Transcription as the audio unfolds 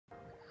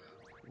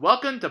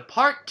Welcome to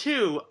part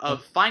 2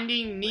 of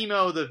Finding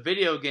Nemo, the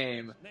video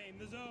game.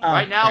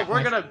 Right now,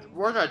 we're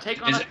gonna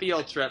take on a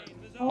field trip.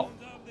 Oh.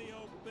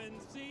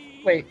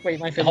 Wait,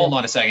 my finger. Hold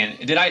on a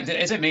second.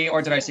 Is it me,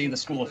 or did I see the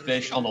school of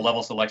fish on the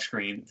level select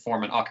screen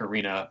form an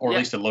ocarina? Or at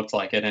least it looked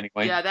like it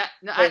anyway. Yeah,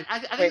 I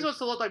think it's supposed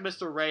to look like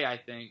Mr. Ray, I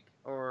think.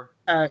 Or...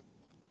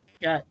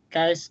 Yeah,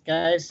 guys,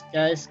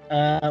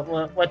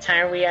 what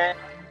time are we at?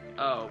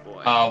 Oh,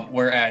 boy.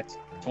 We're at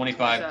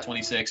 25,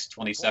 26,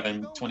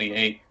 27,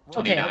 28,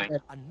 29. Okay,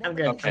 I'm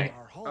good. Okay.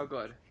 Oh,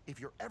 good. If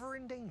you're ever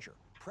in danger,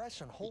 press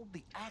and hold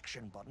the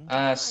action button.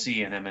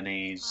 Sea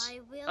anemones.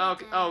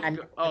 Okay.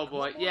 Oh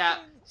boy. Yeah.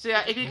 So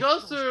yeah, if you go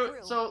through,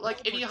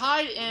 if you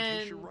hide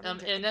in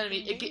an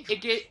enemy,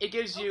 it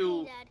gives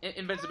you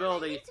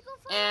invincibility,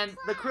 and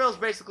the krill's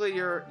basically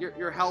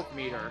your health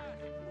meter.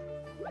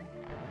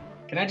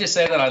 Can I just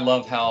say that I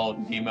love how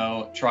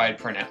Nemo tried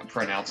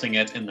pronouncing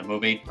it in the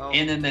movie? Oh.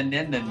 And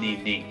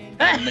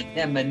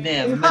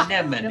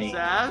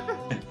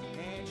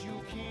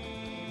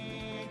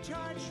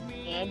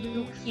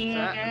you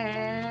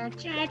can't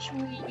touch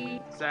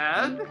me.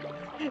 Sad?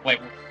 Wait,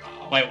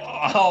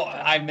 oh,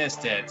 I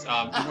missed it.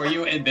 Were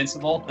you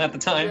invincible at the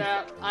time?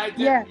 Yeah, I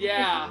did.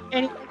 Yeah.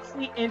 And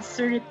he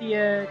inserted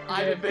the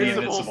I'm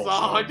invincible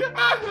song.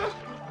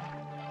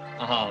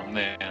 Oh,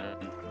 man.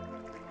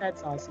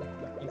 That's awesome.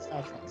 That's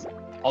awesome.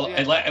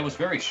 It was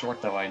very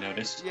short, though, I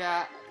noticed.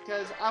 Yeah,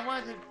 because I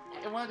wanted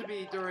to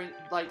be during,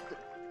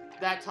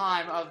 that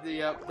time of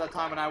the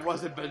time when I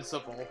was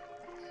invincible.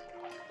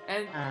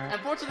 And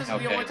unfortunately, this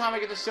is the only time I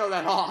get to show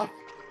that off.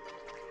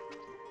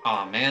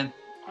 Aw, man.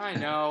 I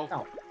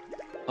know.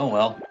 Oh,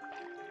 well.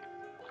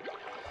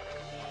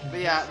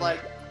 But yeah,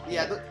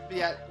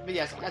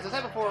 yes, as I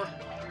said before,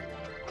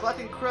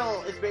 collecting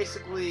krill is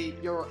basically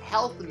your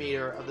health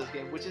meter of this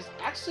game, which is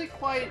actually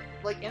quite,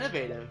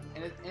 innovative,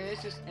 and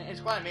it's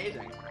quite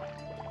amazing.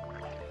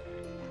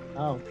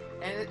 Oh.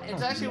 And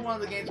it's actually one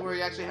of the games where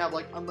you actually have,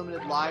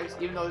 unlimited lives,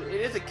 even though it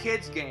is a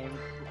kid's game.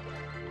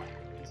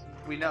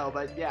 We know,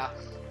 but yeah.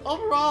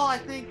 Overall, I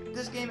think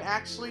this game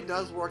actually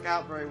does work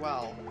out very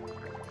well.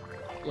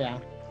 Yeah.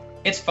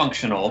 It's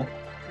functional,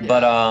 yeah.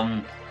 but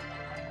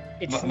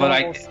it's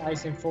normal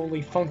size and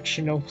fully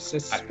functional.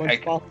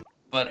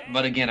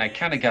 But again, I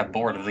kind of got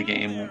bored of the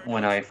game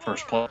when I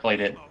first played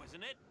it.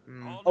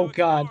 Oh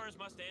God,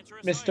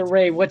 Mr.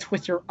 Ray, what's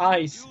with your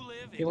eyes?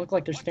 They look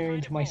like they're staring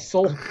into my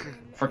soul.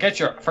 Forget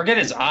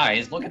his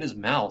eyes. Look at his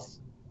mouth.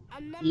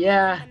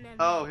 Yeah.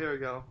 Oh, here we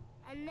go.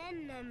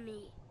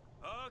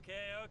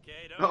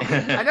 Oh,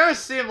 I never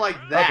see him like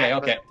that.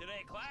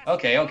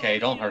 Okay.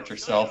 Don't hurt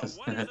yourself.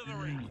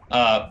 Oh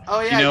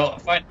yeah. You know,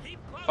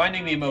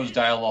 Finding Nemo's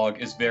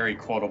dialogue is very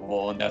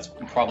quotable, and that's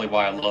probably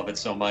why I love it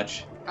so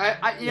much.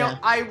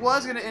 I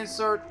was gonna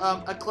insert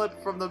a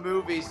clip from the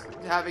movies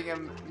having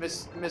him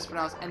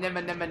mispronounce and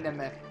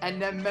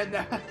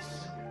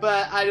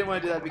but I didn't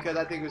want to do that because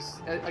I think it was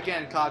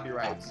again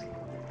copyrights.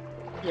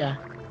 Yeah.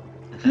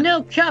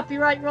 No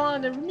copyright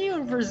wrong. The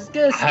universe is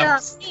gonna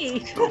stop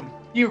me.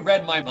 You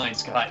read my mind,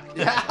 Scott.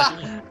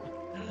 Yeah.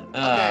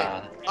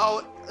 Okay.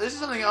 Oh, this is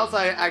something else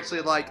I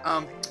actually like.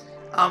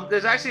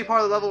 There's actually a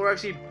part of the level where I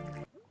actually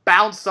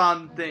bounce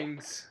on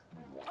things.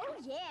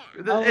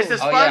 It's the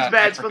sponge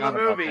beds from the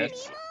movie.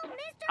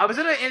 I was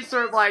gonna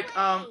insert like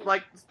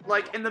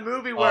in the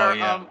movie where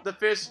the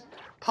fish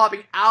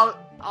popping out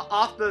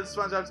off the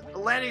sponge beds,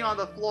 landing on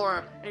the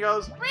floor, and he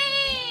goes.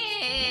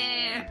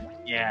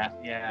 Yeah,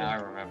 I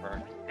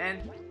remember.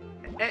 And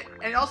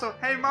also,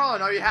 hey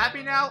Marlon, are you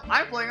happy now?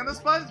 I'm playing on the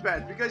sponge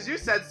bed because you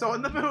said so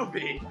in the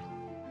movie.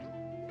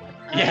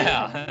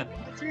 Yeah.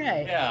 That's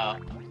right. Yeah.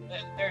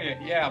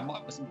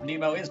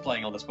 Nemo is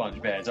playing on the sponge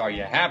beds. Are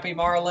you happy,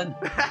 Marlon?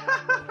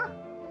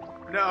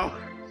 No,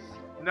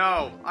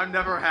 I'm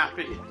never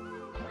happy.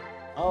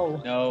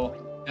 Oh. No,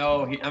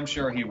 I'm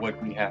sure he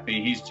would be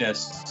happy. He's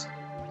just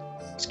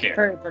scared.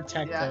 Very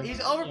protective. Yeah, he's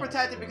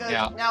overprotective because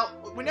now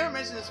we never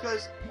mentioned this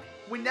because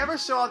we never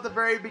saw at the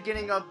very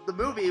beginning of the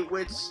movie,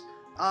 which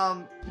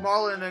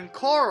Marlon and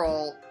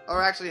Coral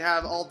actually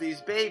have all these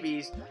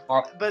babies,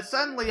 but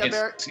suddenly it's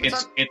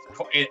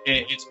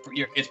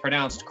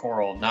pronounced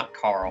Coral, not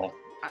Carl.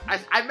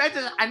 I meant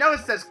to. I know it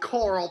says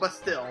Coral, but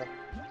still.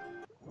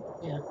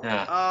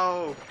 Yeah.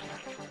 Oh.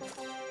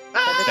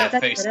 That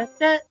face.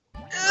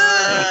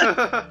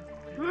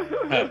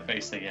 That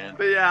face again.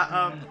 But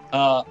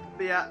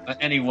yeah.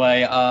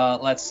 Anyway,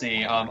 let's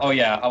see.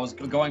 I was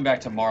going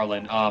back to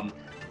Marlon.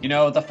 You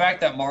know, the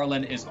fact that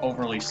Marlon is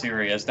overly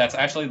serious, that's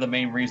actually the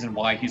main reason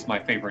why he's my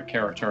favorite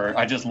character.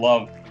 I just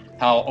love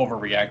how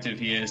overreactive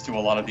he is to a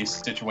lot of these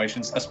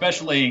situations,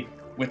 especially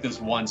with this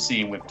one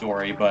scene with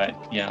Dory, but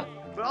yeah.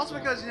 But also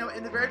because,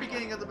 in the very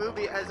beginning of the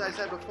movie, as I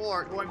said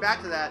before, going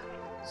back to that,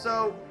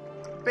 so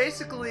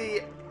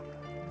basically,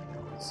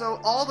 almost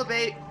all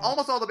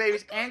the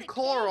babies and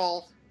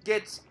Coral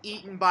gets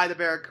eaten by the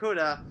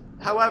barracuda.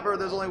 However,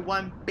 there's only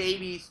one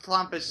baby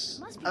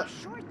slumpish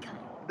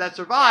that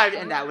survived,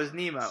 and that was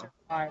Nemo.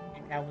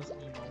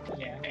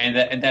 Yeah.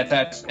 And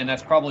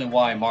that's probably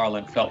why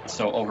Marlon felt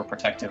so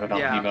overprotective about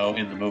Nemo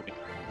in the movie.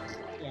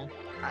 Yeah.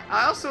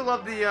 I also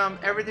love the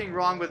everything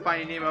wrong with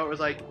Finding Nemo. It was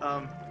like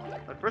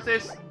first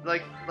it's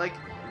like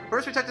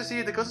first we check to see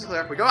if the coast is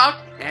clear. We go out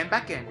and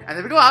back in, and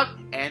then we go out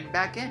and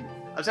back in.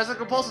 Obsessive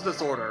compulsive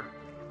disorder.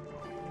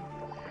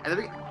 And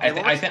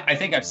then I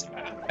think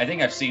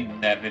I've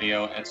seen that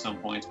video at some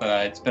point,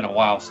 but it's been a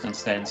while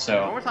since then,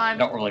 so one more time. I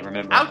don't really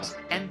remember. Out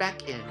and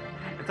back in,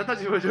 and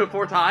sometimes you would do it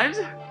 4 times.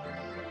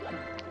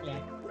 Yeah.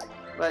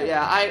 But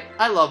yeah,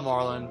 I love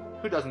Marlin.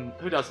 Who doesn't?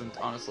 Who doesn't?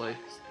 Honestly.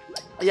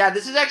 Yeah,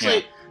 this is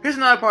actually here's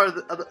another part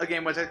of the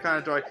game which I kind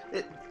of enjoy.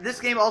 This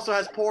game also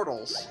has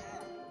portals.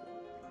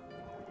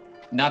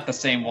 Not the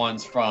same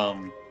ones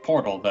from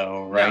Portal,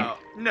 though, right?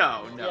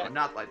 No,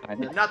 not like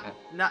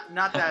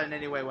not that in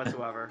any way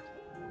whatsoever.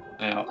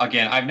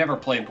 Again, I've never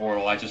played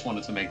Portal. I just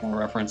wanted to make one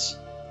reference.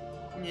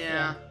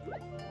 Yeah.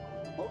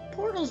 Well,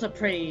 Portal's a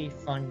pretty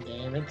fun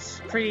game.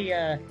 It's pretty.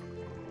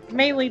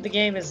 Mainly, the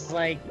game is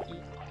like.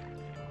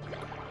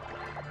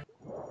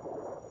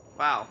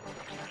 Wow.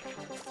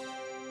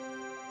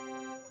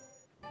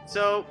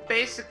 So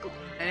basically,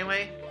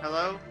 anyway,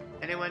 hello,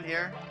 anyone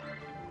here?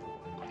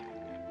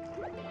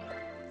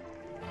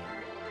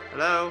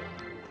 Hello.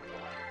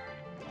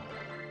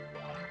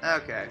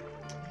 Okay.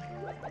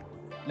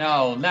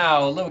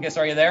 No, Lucas,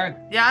 are you there?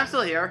 Yeah, I'm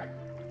still here.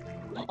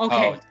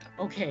 Okay.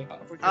 Okay.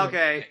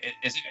 Okay.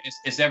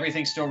 Is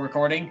everything still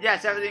recording?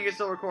 Yes, everything is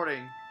still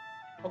recording.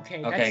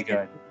 Okay. Okay,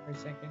 good. For a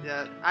second.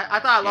 Yeah, I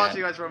thought I lost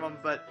you guys for a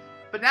moment, but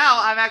now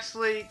I'm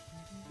actually.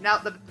 Now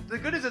the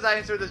good news is I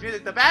inserted this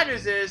music. The bad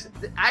news is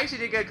I actually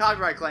did get a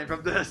copyright claim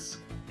from this.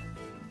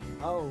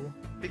 Oh.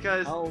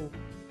 Because. Oh.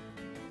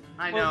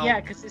 I know. Well,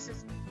 yeah, because this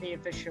is the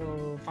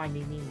official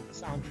Finding Nemo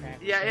soundtrack.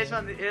 Yeah, so.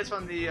 it is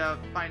from the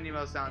Finding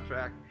Nemo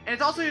soundtrack, and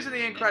it's also used in the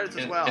end credits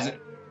as well.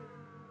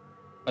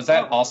 Was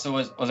that also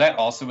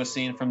a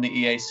scene from the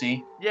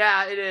EAC?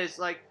 Yeah, it is.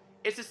 Like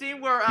it's a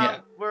scene where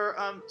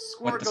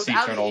Squirt goes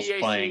out of the EAC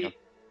playing.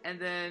 And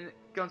then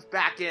comes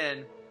back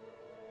in.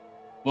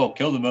 Whoa,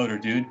 kill the motor,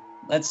 dude.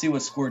 Let's see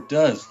what Squirt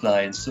does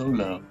flying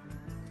solo.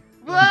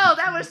 Whoa,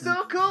 that was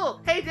so cool!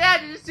 Hey,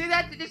 Dad, did you see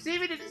that? Did you see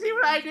me? Did you see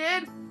what I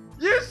did?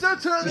 You're so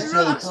totally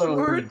wrong,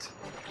 Squirt!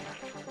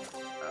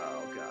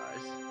 Oh,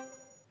 gosh.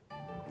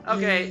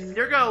 Okay,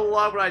 you're gonna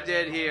love what I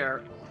did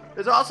here.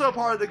 There's also a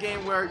part of the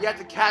game where you have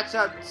to catch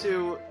up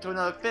to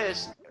another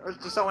fish, or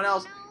to someone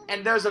else,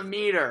 and there's a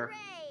meter.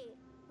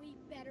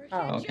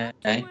 Oh, okay.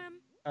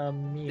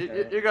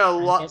 Meter. You're gonna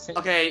love...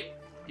 Okay,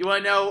 you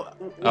wanna know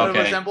what it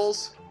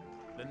resembles?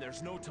 Then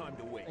there's no time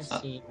to waste.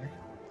 Let's see.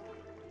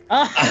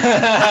 Yep.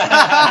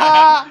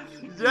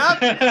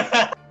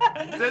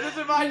 Does it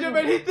remind you of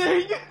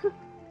anything?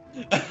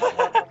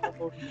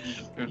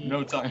 There's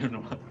no time to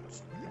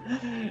waste.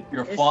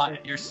 You're flying.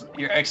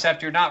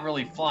 Except you're not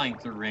really flying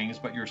through rings,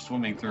 but you're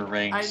swimming through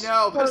rings. I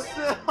know, but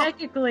still.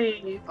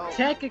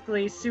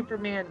 Technically,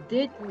 Superman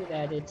did do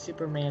that in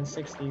Superman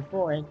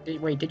 64. And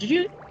wait, did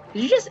you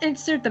just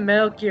insert the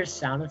Metal Gear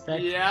sound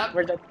effect? Yeah.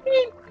 Where the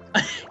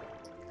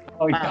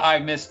Oh, I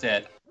missed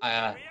it.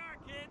 But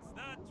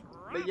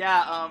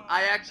yeah,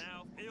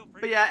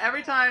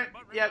 every time,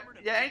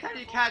 anytime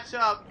you catch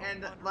up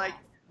and like,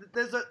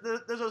 there's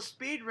those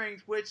speed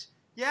rings which,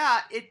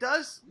 it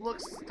does look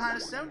kind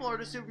of similar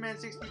to Superman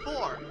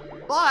 64,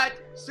 but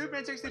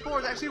Superman 64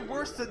 is actually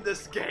worse than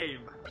this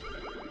game.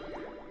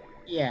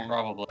 Yeah.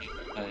 Probably.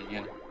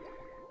 Yeah.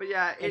 But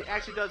yeah, it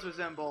actually does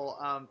resemble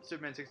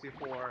Superman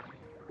 64,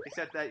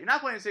 except that you're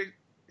not playing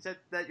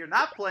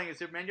as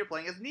Superman, you're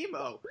playing as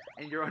Nemo,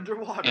 and you're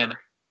underwater.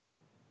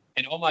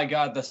 And oh my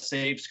god, the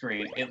save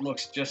screen. It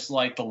looks just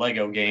like the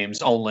Lego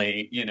games,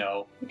 only,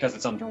 because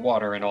it's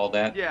underwater and all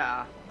that.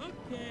 Yeah.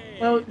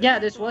 Well, yeah,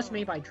 this was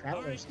made by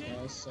Traveler's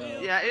Tales, so...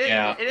 Yeah,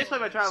 it is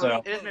made by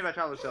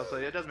Traveler's Tales, so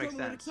it does make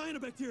sense.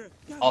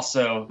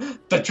 Also,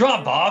 the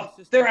drum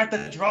bob! They're at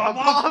the drum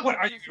bob! What,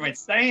 are you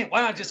insane?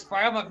 Why not just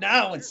fire them up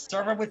now and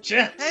serve them with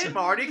chips? Hey,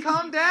 Marty,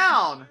 calm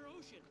down!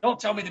 Don't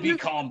tell me to be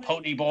calm,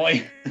 Pony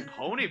Boy.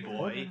 Pony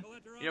Boy?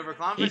 For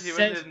clown fish,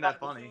 isn't that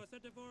funny.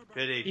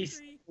 Pity.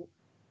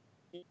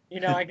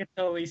 I could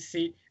totally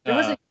see. There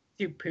was a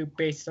YouTube poop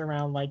based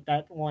around like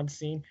that one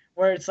scene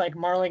where it's like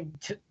Marlin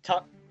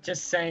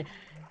just saying,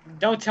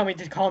 "Don't tell me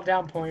to calm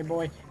down, Pony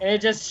Boy," and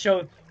it just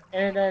showed,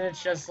 and then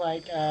it's just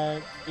like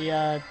the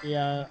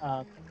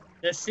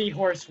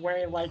seahorse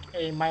wearing like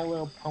a My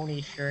Little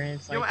Pony shirt. And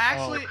it's like,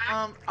 actually,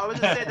 I was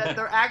gonna say that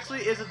there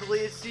actually is a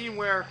deleted scene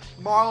where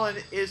Marlin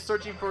is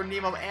searching for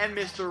Nemo and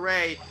Mr.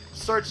 Ray,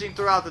 searching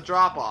throughout the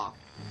drop-off.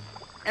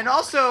 And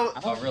also,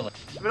 really?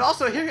 But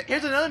also,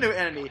 here's another new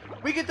enemy.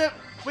 We get the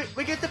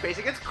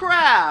basic. It's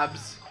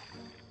crabs.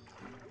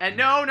 And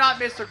no, not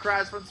Mr.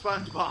 Krabs from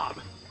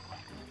SpongeBob.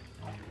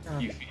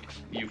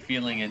 You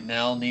feeling it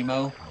now,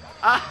 Nemo?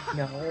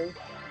 No.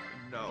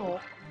 No.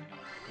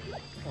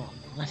 Oh.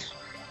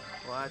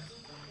 What?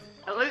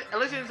 At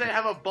least you didn't say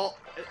have a bowl.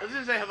 At least you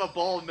didn't say have a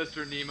bowl,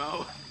 Mr.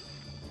 Nemo.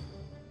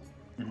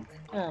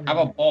 Have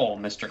a bowl,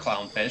 Mr.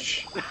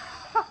 Clownfish.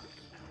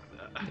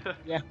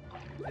 Yeah.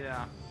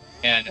 Yeah.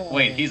 And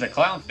wait, he's a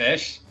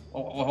clownfish.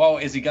 Well,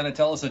 is he gonna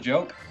tell us a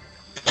joke?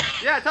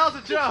 Yeah, tell us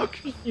a joke.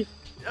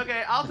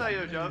 Okay, I'll tell you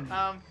a joke.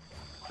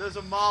 There's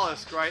a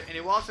mollusk, right? And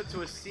he walks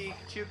into a sea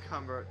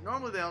cucumber.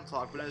 Normally they don't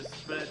talk, but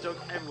in a joke,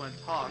 everyone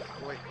talks.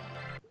 Wait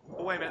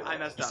a minute, I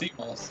messed up. Sea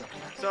mollusk.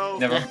 So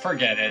Never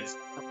forget it.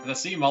 The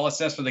sea mollusk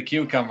says for the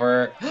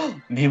cucumber,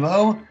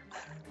 Nemo?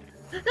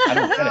 I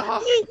don't get it.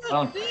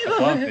 A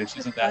clownfish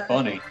isn't that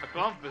funny. A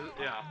clownfish,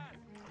 yeah.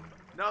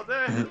 Now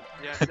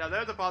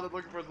there's a father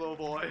looking for his little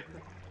boy.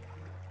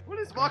 What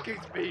is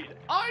walking speed?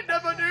 I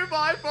never knew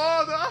my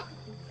father!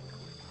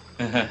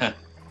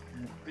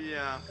 But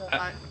yeah.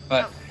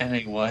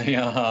 Anyway,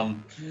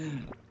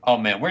 oh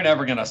man, we're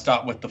never gonna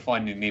stop with the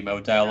Finding Nemo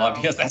dialogue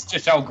because that's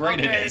just how great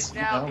it is.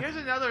 Now, here's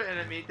another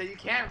enemy that you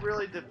can't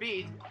really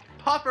defeat.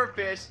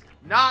 Pufferfish,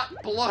 not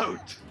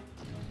bloat.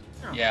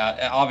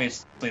 Yeah,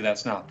 obviously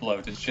that's not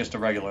bloat. It's just a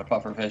regular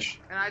pufferfish.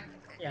 And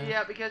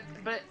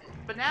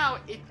but now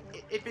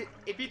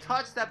if you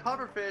touch that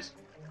pufferfish,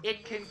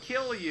 it can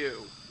kill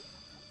you.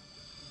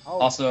 Oh.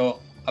 Also,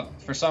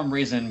 for some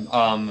reason,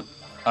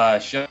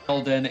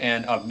 Sheldon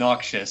and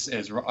Obnoxious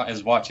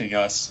is watching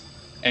us.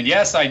 And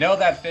yes, I know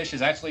that fish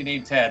is actually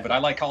named Ted, but I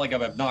like calling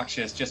him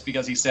Obnoxious just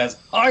because he says,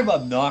 "I'm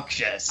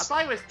obnoxious." I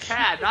thought he was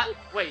Tad, not...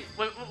 Wait,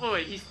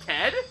 he's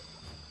Ted?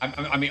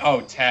 I mean,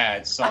 oh,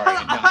 Tad, sorry.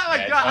 Oh my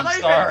Ted. god, I'm I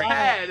thought sorry. you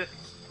meant Ted.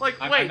 Like,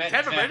 wait,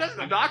 Ted from Random's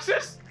I'm-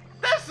 obnoxious?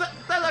 That's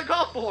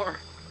uncalled for.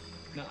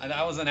 No,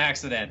 that was an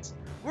accident.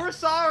 We're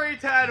sorry,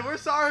 Ted. We're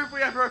sorry if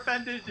we ever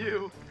offended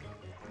you.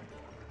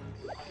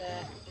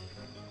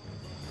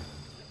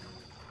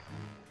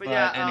 But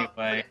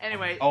yeah,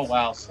 anyway. Oh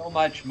wow, so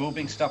much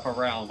moving stuff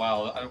around.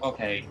 Wow.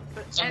 Okay.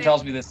 Something any-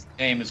 tells me this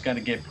game is going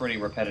to get pretty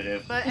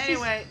repetitive. But This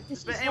anyway,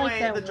 is the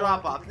like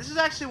drop off. This is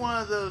actually one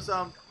of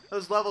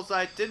those levels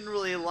I didn't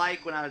really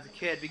like when I was a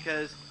kid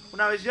because when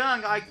I was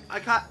young, I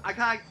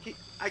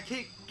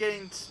keep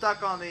getting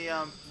stuck on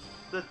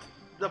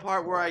the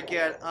part where I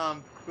get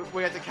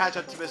we have to catch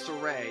up to Mr.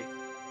 Ray.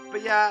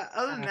 But yeah,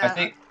 other than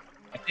that,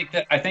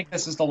 I think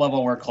this is the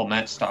level where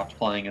Clement stopped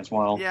playing as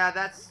well. yeah,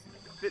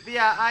 but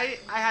yeah, I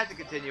had to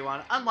continue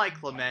on.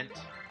 Unlike Clement.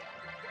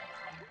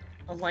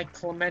 Unlike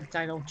Clement,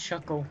 I don't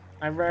chuckle.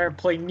 I'd rather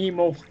play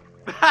Nemo.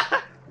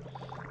 Oh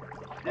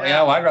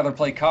yeah, well, I'd rather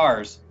play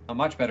Cars. A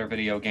much better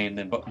video game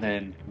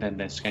than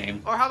this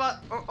game. Or how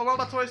about what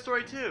about Toy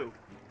Story 2?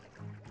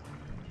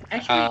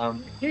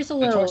 Actually, here's a The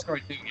little. Toy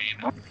Story 2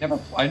 game.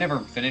 I never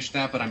finished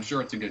that, but I'm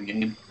sure it's a good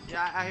game.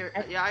 Yeah, I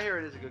hear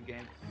it is a good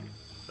game.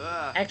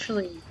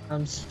 Actually,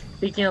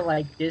 speaking of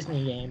like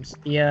Disney games,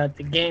 the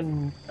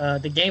game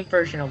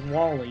version of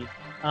WALL-E,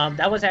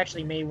 that was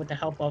actually made with the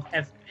help of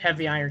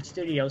Heavy Iron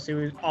Studios,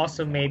 who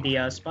also made the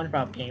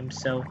SpongeBob game.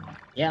 So,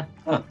 yeah.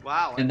 Huh.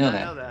 Wow, I Didn't didn't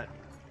know know that.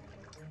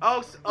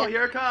 Oh,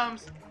 here it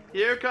comes.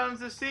 Here comes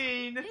the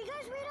scene.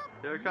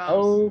 Here it comes.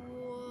 Oh.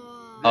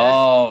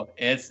 Oh,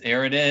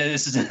 here it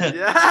is. Yeah.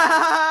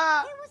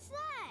 Hey, what's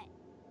that?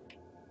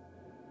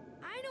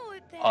 I know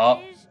what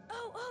that is.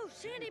 Oh,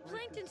 Sandy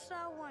Plankton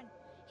saw one.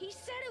 He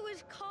said it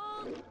was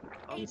called...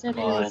 He said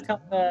it was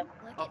called A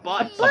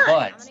butt. A butt.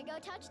 I'm gonna go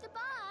touch the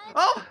butt.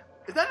 Oh,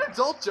 is that an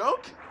adult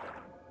joke?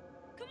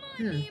 Come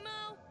on, Nemo.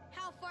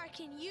 How far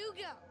can you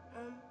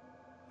go?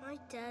 My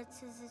dad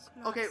says it's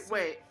not Okay, safe.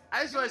 wait.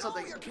 I just realized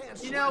something.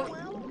 You know,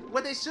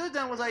 what they should have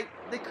done was like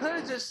they could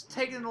have just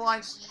taken the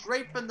line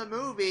straight from the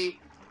movie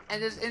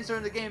and just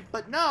inserted the game,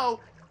 but no.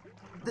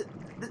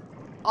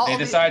 They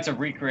decided to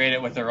recreate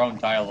it with their own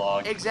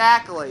dialogue.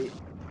 Exactly.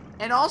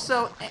 And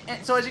also,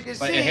 so as you can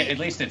But see, at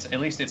least it's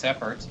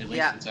efforts. At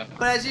least it's effort.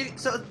 but as you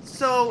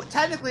so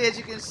technically, as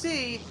you can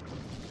see,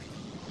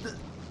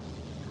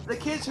 the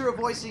kids who are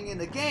voicing in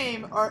the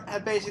game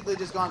have basically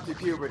just gone through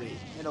puberty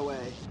in a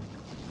way.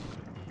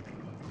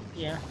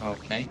 Yeah.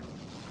 Okay.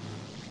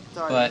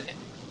 Sorry. But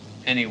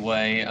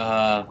anyway,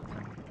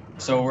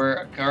 so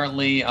we're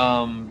currently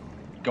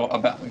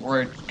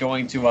we're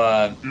going to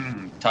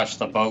touch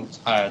the boat,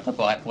 the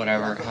butt,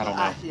 whatever. I don't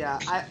know.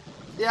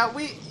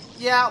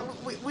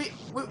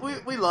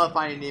 We love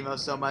Finding Nemo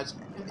so much.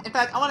 In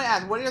fact, I want to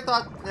ask, what are your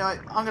thoughts? You know,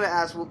 I'm gonna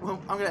ask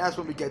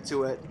when we get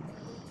to it.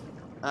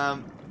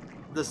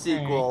 The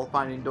sequel,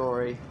 Finding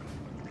Dory.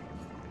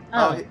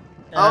 Here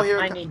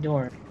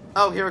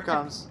Here it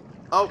comes.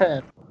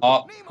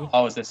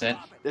 Oh, is this it?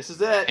 This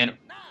is it. And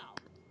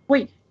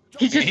Wait,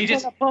 he He just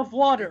just- went above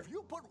water.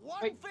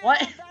 Wait,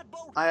 what?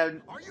 I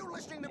have.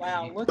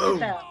 Wow, look Boom. at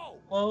that.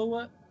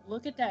 Whoa,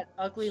 look at that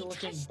ugly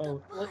looking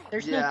boat. Look,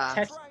 there's Yeah. no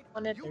text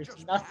on it. There's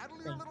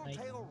nothing. Like,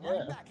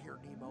 ugh.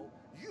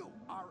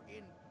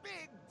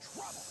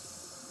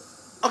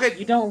 Okay.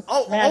 You don't.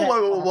 Oh, mad at-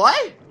 wait,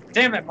 what?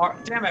 damn it,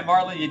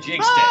 Marlon, you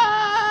jinxed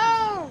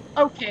Oh!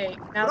 Okay,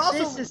 now But also-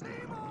 this is.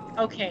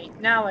 Okay,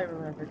 now I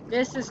remember.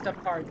 This is the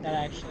part that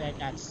actually I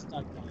got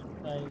stuck on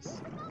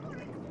because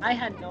I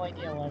had no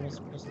idea what I was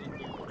supposed to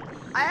do.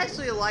 I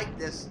actually like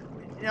this,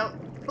 you know.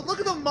 But look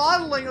at the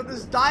modeling of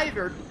this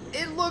diver.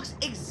 It looks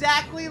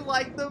exactly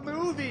like the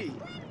movie.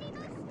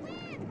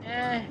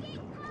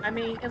 I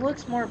mean, it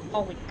looks more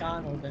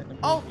polygonal than the movie.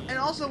 Oh, and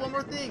also one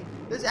more thing.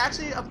 There's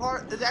actually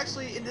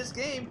in this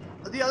game,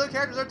 the other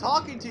characters are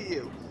talking to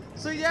you.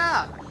 So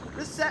yeah,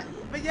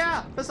 But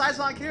yeah, besides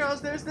Sonic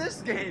Heroes, there's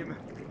this game.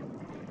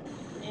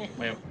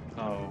 Wait,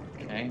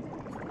 okay.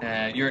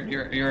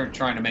 You're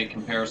trying to make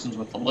comparisons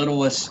with the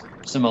littlest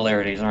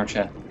similarities, aren't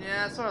you?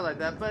 Yeah, sort of like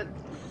that. But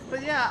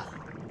yeah,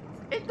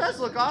 it does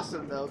look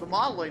awesome though. The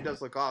modeling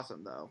does look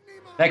awesome though.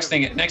 Next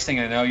thing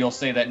I know, you'll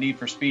say that Need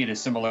for Speed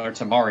is similar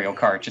to Mario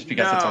Kart just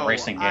because it's a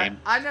racing game.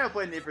 I never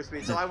played Need for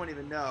Speed, so I wouldn't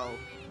even know.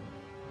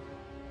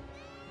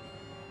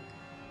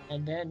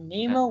 And then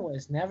Nemo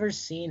was never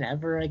seen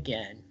ever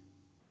again.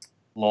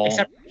 Lol.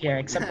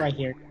 Except right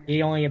here.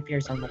 He only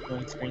appears on the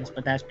load screens,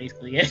 but that's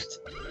basically it.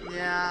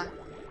 Yeah.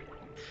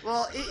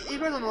 Well, he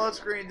appears on the load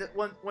screen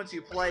once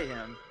you play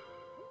him.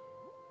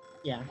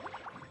 Yeah.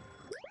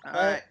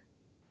 Alright.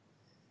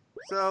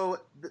 So,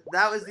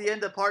 that was the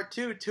end of part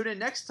 2. Tune in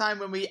next time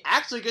when we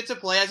actually get to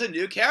play as a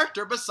new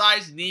character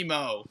besides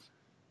Nemo.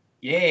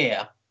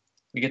 Yeah.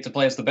 We get to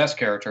play as the best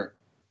character.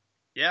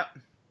 Yep.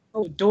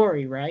 Oh,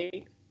 Dory,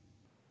 right?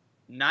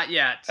 Not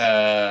yet.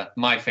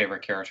 My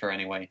favorite character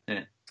anyway.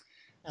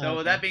 So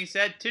with that being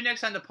said, tune next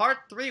time to part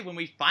 3 when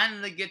we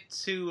finally get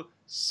to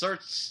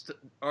search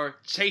or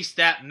chase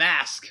that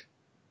mask.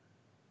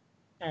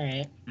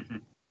 Alright.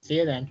 See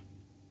you then.